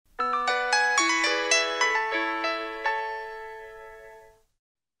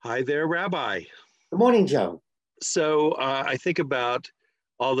Hi there, Rabbi. Good morning, Joe. I think about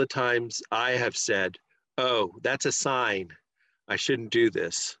all the times I have said, "Oh, that's a sign. I shouldn't do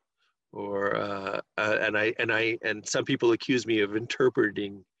this," or and some people accuse me of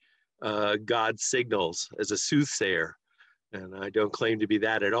interpreting God's signals as a soothsayer, and I don't claim to be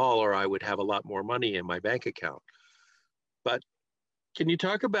that at all, or I would have a lot more money in my bank account. But can you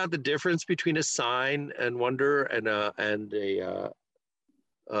talk about the difference between a sign and wonder and a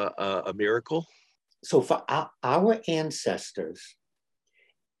miracle? So for our ancestors,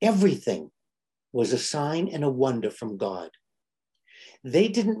 everything was a sign and a wonder from God. They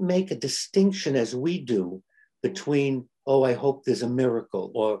didn't make a distinction as we do between, oh, I hope there's a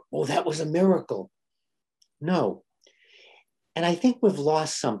miracle, or, oh, that was a miracle. No. And I think we've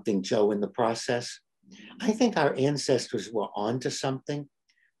lost something, Joe, in the process. I think our ancestors were onto something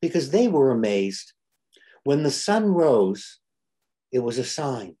because they were amazed. When the sun rose, it was a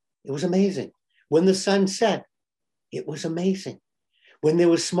sign. It was amazing. When the sun set, it was amazing. When there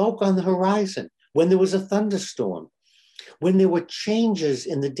was smoke on the horizon, when there was a thunderstorm, when there were changes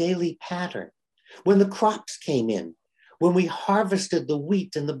in the daily pattern, when the crops came in, when we harvested the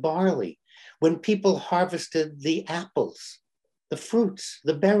wheat and the barley, when people harvested the apples, the fruits,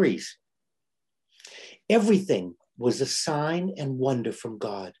 the berries. Everything was a sign and wonder from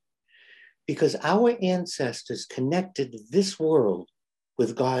God because our ancestors connected this world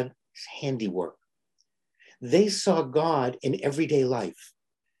with God's handiwork. They saw God in everyday life.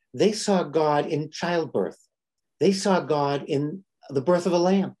 They saw God in childbirth. They saw God in the birth of a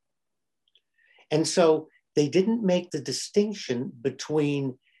lamb. And so they didn't make the distinction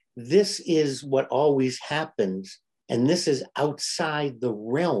between this is what always happens and this is outside the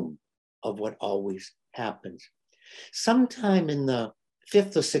realm of what always happens. Sometime in the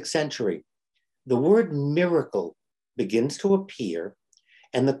 5th or 6th century, the word miracle begins to appear,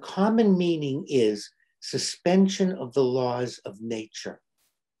 and the common meaning is suspension of the laws of nature,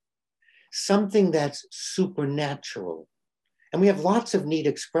 something that's supernatural. And we have lots of neat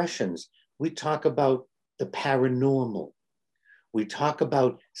expressions. We talk about the paranormal. We talk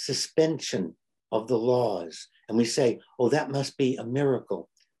about suspension of the laws. And we say, oh, that must be a miracle.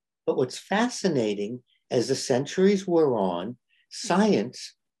 But what's fascinating, as the centuries wore on,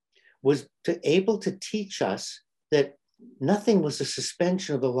 science was able to teach us that nothing was a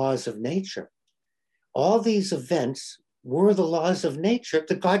suspension of the laws of nature. All these events were the laws of nature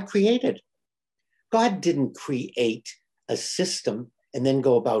that God created. God didn't create a system and then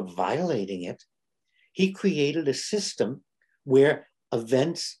go about violating it. He created a system where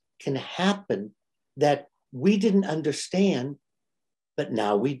events can happen that we didn't understand, but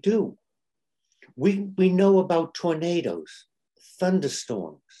now we do. We know about tornadoes,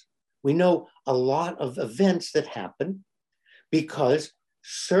 thunderstorms. We know a lot of events that happen because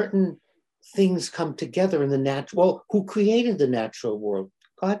certain things come together in the natural. Well, who created the natural world?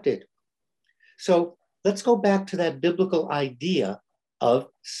 God did. So let's go back to that biblical idea of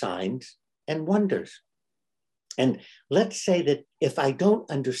signs and wonders. And let's say that if I don't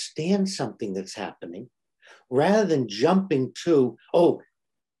understand something that's happening, rather than jumping to, oh,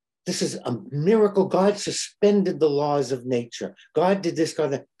 this is a miracle, God suspended the laws of nature. God did this, God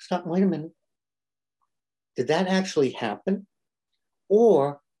that. Stop, wait a minute. Did that actually happen?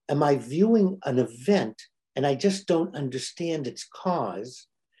 Or am I viewing an event and I just don't understand its cause?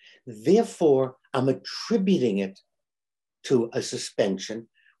 Therefore, I'm attributing it to a suspension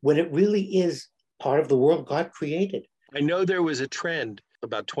when it really is part of the world God created. I know there was a trend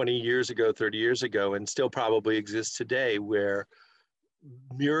about 20 years ago, 30 years ago, and still probably exists today, where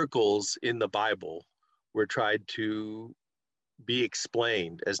miracles in the Bible were tried to be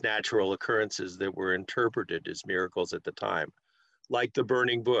explained as natural occurrences that were interpreted as miracles at the time, like the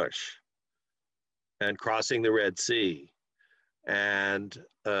burning bush and crossing the Red Sea and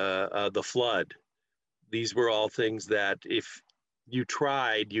the flood. These were all things that if you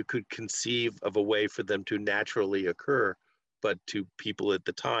tried, you could conceive of a way for them to naturally occur, but to people at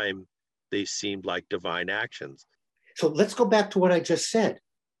the time, they seemed like divine actions. So let's go back to what I just said.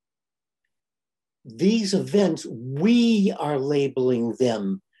 These events, we are labeling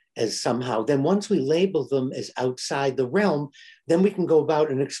them as somehow. Then once we label them as outside the realm, then we can go about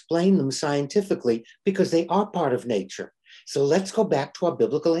and explain them scientifically because they are part of nature. So let's go back to our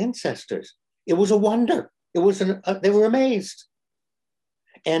biblical ancestors. It was a wonder. It was they were amazed.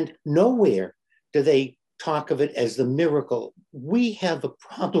 And nowhere do they talk of it as the miracle. We have a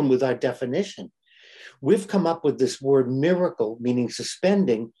problem with our definition. We've come up with this word miracle, meaning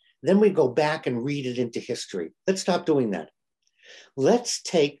suspending. Then we go back and read it into history. Let's stop doing that. Let's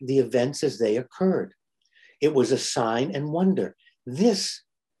take the events as they occurred. It was a sign and wonder. This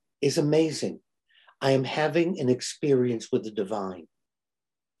is amazing. I am having an experience with the divine.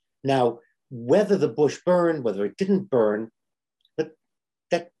 Now, whether the bush burned, whether it didn't burn, but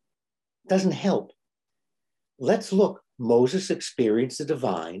that doesn't help. Let's look. Moses experienced the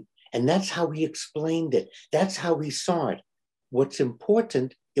divine, and that's how he explained it. That's how he saw it. What's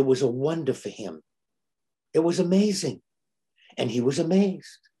important, it was a wonder for him. It was amazing, and he was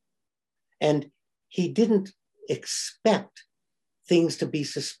amazed. And he didn't expect things to be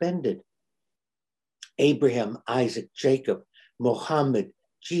suspended. Abraham, Isaac, Jacob, Muhammad,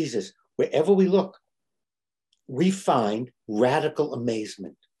 Jesus, wherever we look, we find radical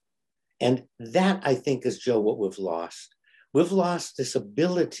amazement. And that, I think, is, Joe, what we've lost. We've lost this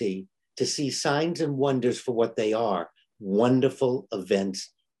ability to see signs and wonders for what they are, wonderful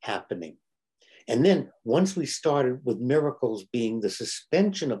events happening. And then once we started with miracles being the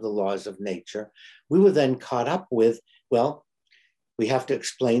suspension of the laws of nature, we were then caught up with, well, we have to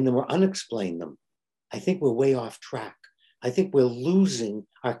explain them or unexplain them. I think we're way off track. I think we're losing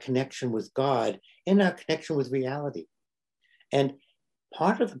our connection with God and our connection with reality. And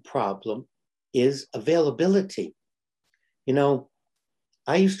part of the problem is availability. You know,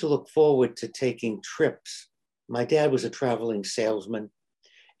 I used to look forward to taking trips. My dad was a traveling salesman,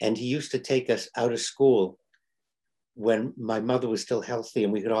 and he used to take us out of school when my mother was still healthy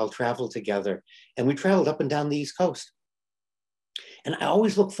and we could all travel together. And we traveled up and down the East Coast. And I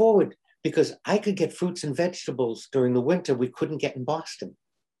always look forward because I could get fruits and vegetables during the winter we couldn't get in Boston.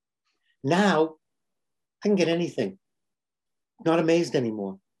 Now, I can get anything. Not amazed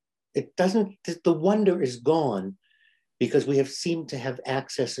anymore. It doesn't, the wonder is gone because we have seemed to have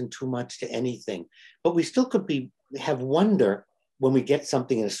access and too much to anything. But we still could have wonder when we get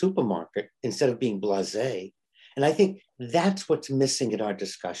something in a supermarket instead of being blasé. And I think that's what's missing in our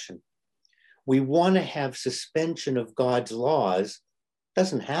discussion. We want to have suspension of God's laws.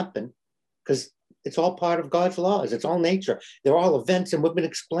 Doesn't happen because it's all part of God's laws. It's all nature. They're all events and we've been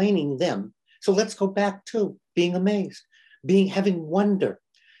explaining them. So let's go back to being amazed, having wonder,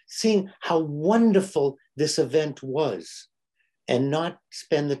 seeing how wonderful this event was and not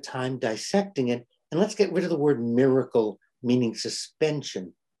spend the time dissecting it. And let's get rid of the word miracle, meaning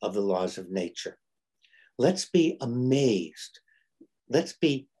suspension of the laws of nature. Let's be amazed. Let's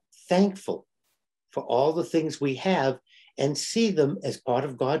be thankful for all the things we have and see them as part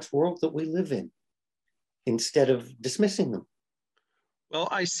of God's world that we live in instead of dismissing them. Well,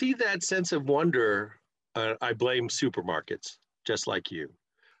 I see that sense of wonder. I blame supermarkets, just like you.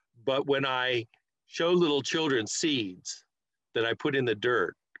 But when I show little children seeds that I put in the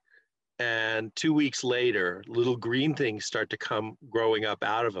dirt, and 2 weeks later, little green things start to come growing up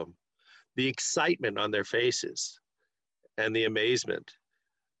out of them, the excitement on their faces and the amazement.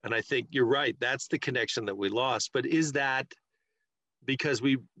 And I think you're right, that's the connection that we lost. But is that because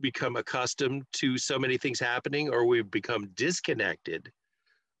we become accustomed to so many things happening, or we've become disconnected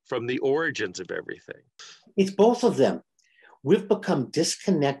from the origins of everything? It's both of them. We've become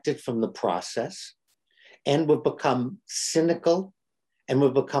disconnected from the process, and we've become cynical, and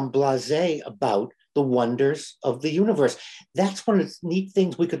we've become blasé about the wonders of the universe. That's one of the neat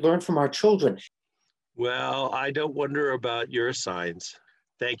things we could learn from our children. Well, I don't wonder about your signs.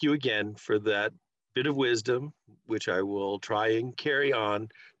 Thank you again for that bit of wisdom, which I will try and carry on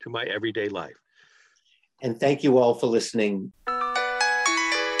to my everyday life. And thank you all for listening.